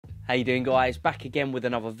How you doing, guys? Back again with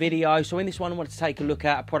another video. So in this one I want to take a look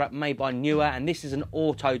at a product made by Neewer, and this is an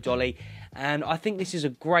auto dolly, and I think this is a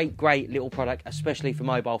great little product, especially for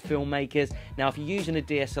mobile filmmakers. Now if you're using a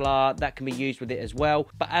DSLR, that can be used with it as well,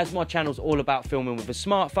 but as my channel's all about filming with a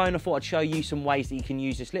smartphone, I thought I'd show you some ways that you can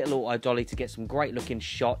use this little auto dolly to get some great looking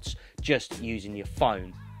shots just using your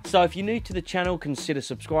phone. So if you're new to the channel, consider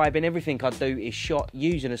subscribing. Everything I do is shot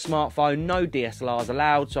using a smartphone, no DSLRs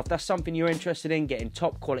allowed. So if that's something you're interested in, getting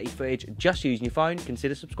top quality footage just using your phone,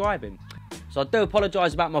 consider subscribing. So I do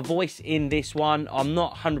apologise about my voice in this one. I'm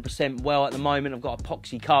not 100% well at the moment. I've got a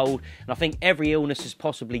poxy cold, and I think every illness is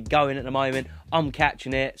possibly going at the moment. I'm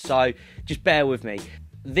catching it, so just bear with me.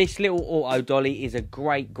 This little auto dolly is a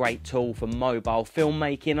great tool for mobile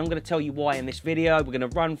filmmaking. I'm going to tell you why in this video. We're going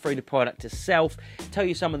to run through the product itself, tell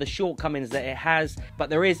you some of the shortcomings that it has,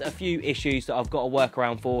 but there is a few issues that I've got to work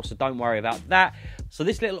around for, so don't worry about that. So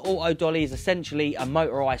this little auto dolly is essentially a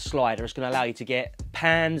motorized slider. It's going to allow you to get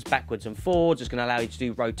pans backwards and forwards. It's going to allow you to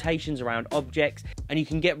do rotations around objects, and you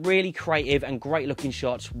can get really creative and great looking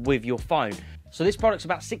shots with your phone. So this product's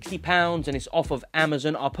about £60 and it's off of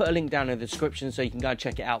Amazon. I'll put a link down in the description so you can go and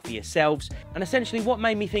check it out for yourselves. And essentially what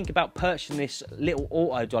made me think about purchasing this little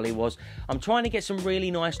auto dolly was I'm trying to get some really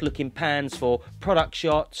nice looking pans for product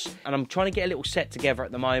shots, and I'm trying to get a little set together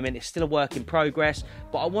at the moment. It's still a work in progress,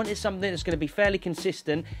 but I wanted something that's going to be fairly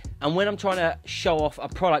consistent, and when I'm trying to show off a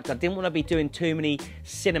product, I didn't want to be doing too many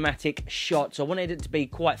cinematic shots. I wanted it to be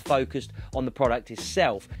quite focused on the product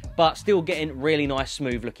itself, but still getting really nice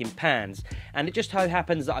smooth looking pans. And it just so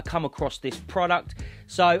happens that I come across this product,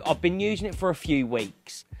 so I've been using it for a few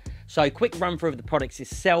weeks. So quick run through of the products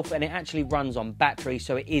itself, and it actually runs on battery,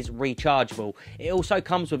 so it is rechargeable. It also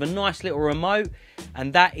comes with a nice little remote,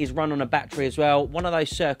 and that is run on a battery as well. One of those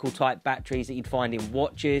circle type batteries that you'd find in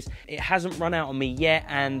watches. It hasn't run out on me yet,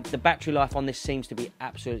 and the battery life on this seems to be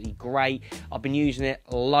absolutely great. I've been using it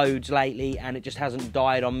loads lately and it just hasn't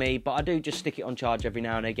died on me, but I do just stick it on charge every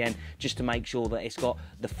now and again just to make sure that it's got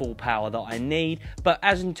the full power that I need. But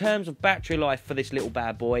as in terms of battery life for this little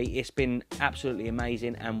bad boy, it's been absolutely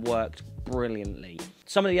amazing and worked brilliantly.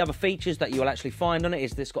 Some of the other features that you'll actually find on it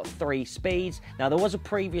is this got 3 speeds. Now there was a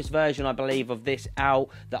previous version, I believe, of this out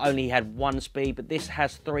that only had 1 speed, but this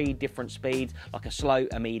has 3 different speeds, like a slow,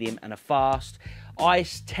 a medium and a fast. I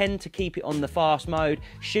tend to keep it on the fast mode,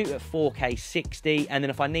 shoot at 4K 60, and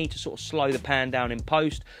then if I need to sort of slow the pan down in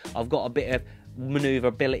post, I've got a bit of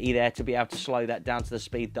maneuverability there to be able to slow that down to the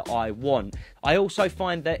speed that I want. I also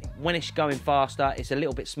find that when it's going faster, it's a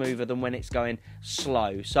little bit smoother than when it's going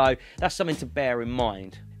slow, so that's something to bear in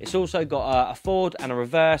mind. It's also got a forward and a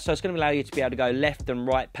reverse, so it's going to allow you to be able to go left and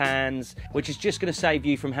right pans, which is just going to save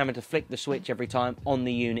you from having to flick the switch every time on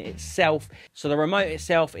the unit itself. So the remote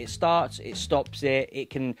itself, it starts, it stops it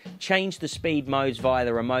can change the speed modes via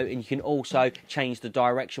the remote, and you can also change the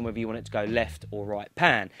direction whether you want it to go left or right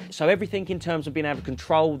pan. So everything in terms of being able to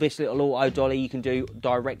control this little auto dolly you can do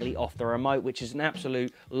directly off the remote, which is an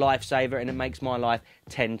absolute lifesaver, and it makes my life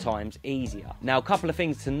 10 times easier. Now a couple of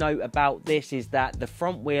things to note about this is that the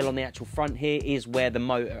front wheel on the actual front here is where the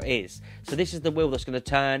motor is. So this is the wheel that's going to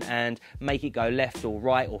turn and make it go left or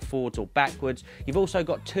right or forwards or backwards. You've also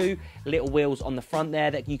got 2 little wheels on the front there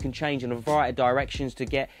that you can change in a variety of directions to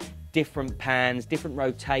get different pans, different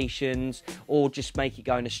rotations, or just make it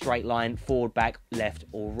go in a straight line, forward, back, left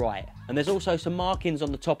or right. And there's also some markings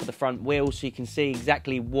on the top of the front wheel so you can see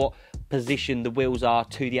exactly what position the wheels are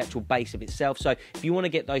to the actual base of itself. So if you want to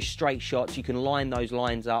get those straight shots, you can line those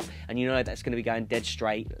lines up and you know that's going to be going dead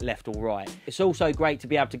straight, left or right. It's also great to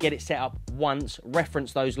be able to get it set up once,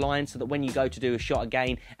 reference those lines so that when you go to do a shot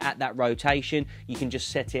again at that rotation, you can just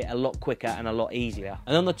set it a lot quicker and a lot easier.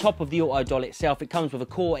 And on the top of the auto dolly itself, it comes with a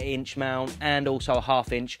 1/4 inch mount and also a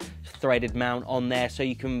 1/2 inch threaded mount on there, so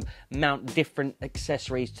you can mount different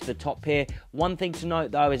accessories to the top here. One thing to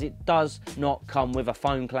note though is it does not come with a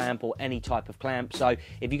phone clamp or any type of clamp, so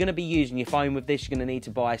if you're going to be using your phone with this, you're going to need to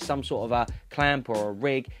buy some sort of a clamp or a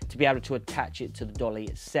rig to be able to attach it to the dolly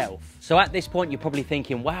itself. So at this point you're probably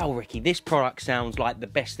thinking, wow Ricky, this product sounds like the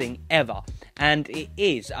best thing ever, and it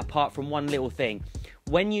is, apart from one little thing.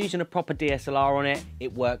 When using a proper DSLR on it,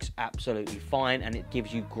 it works absolutely fine and it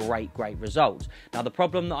gives you great results. Now the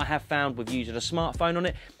problem that I have found with using a smartphone on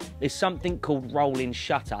it is something called rolling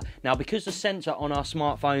shutter. Now because the sensor on our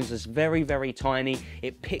smartphones is very tiny,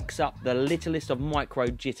 it picks up the littlest of micro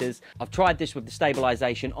jitters. I've tried this with the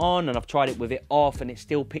stabilization on and I've tried it with it off, and it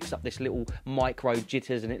still picks up this little micro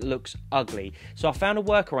jitters and it looks ugly. So I found a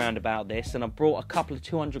workaround about this, and I brought a couple of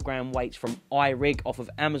 200 gram weights from iRig off of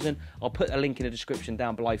Amazon. I'll put a link in the description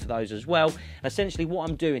down below for those as well. And essentially what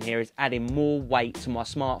I'm doing here is adding more weight to my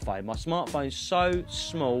smartphone. My smartphone's so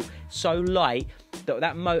small, so light,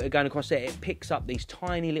 that motor going across there, it picks up these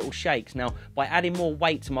tiny little shakes. Now, by adding more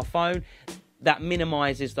weight to my phone, that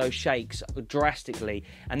minimises those shakes drastically,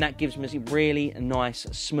 and that gives me really nice,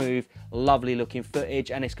 smooth, lovely looking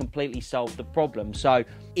footage, and it's completely solved the problem. So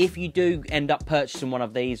if you do end up purchasing one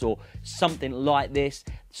of these or something like this,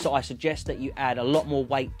 so I suggest that you add a lot more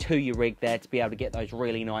weight to your rig there to be able to get those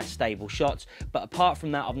really nice stable shots. But apart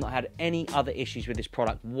from that, I've not had any other issues with this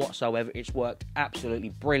product whatsoever. It's worked absolutely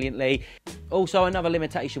brilliantly. Also, another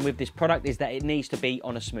limitation with this product is that it needs to be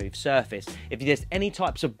on a smooth surface. If there's any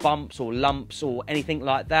types of bumps or lumps or anything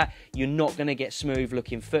like that, you're not going to get smooth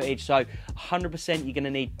looking footage. So 100% you're going to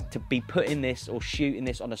need to be putting this or shooting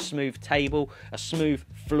this on a smooth table, a smooth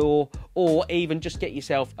floor, or even just get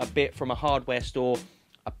yourself a bit from a hardware store,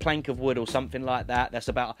 a plank of wood or something like that that's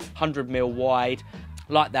about 100mm wide,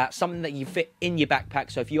 like that, something that you fit in your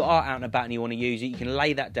backpack. So if you are out and about and you want to use it, you can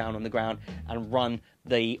lay that down on the ground and run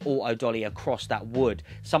the auto dolly across that wood.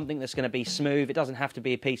 Something that's going to be smooth. It doesn't have to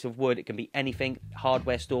be a piece of wood, it can be anything.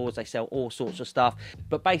 Hardware stores, they sell all sorts of stuff.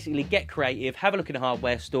 But basically, get creative, have a look in a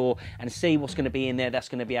hardware store and see what's going to be in there that's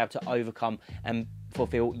going to be able to overcome and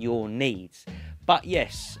fulfill your needs. But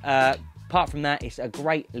yes, apart from that, it's a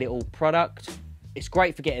great little product. It's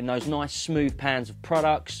great for getting those nice smooth pans of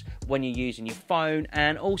products when you're using your phone,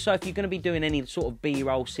 and also if you're going to be doing any sort of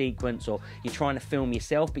B-roll sequence or you're trying to film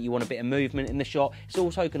yourself but you want a bit of movement in the shot, it's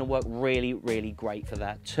also going to work really, really great for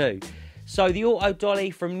that too. So the Auto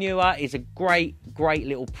Dolly from Neewer is a great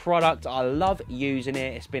little product. I love using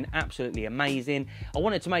it. It's been absolutely amazing. I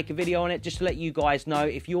wanted to make a video on it just to let you guys know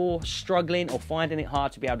if you're struggling or finding it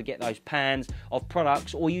hard to be able to get those pans of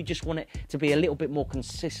products, or you just want it to be a little bit more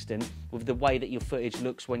consistent with the way that your footage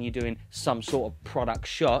looks when you're doing some sort of product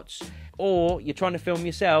shots, or you're trying to film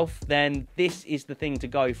yourself, then this is the thing to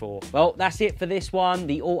go for. Well, that's it for this one,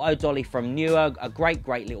 the Auto Dolly from Neewer. A great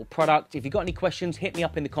little product. If you've got any questions, hit me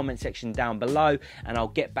up in the comment section down below and I'll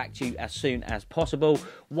get back to you as soon as possible.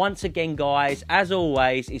 Once again, guys, as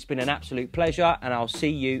always, it's been an absolute pleasure and I'll see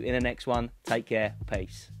you in the next one. Take care.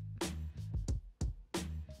 Peace.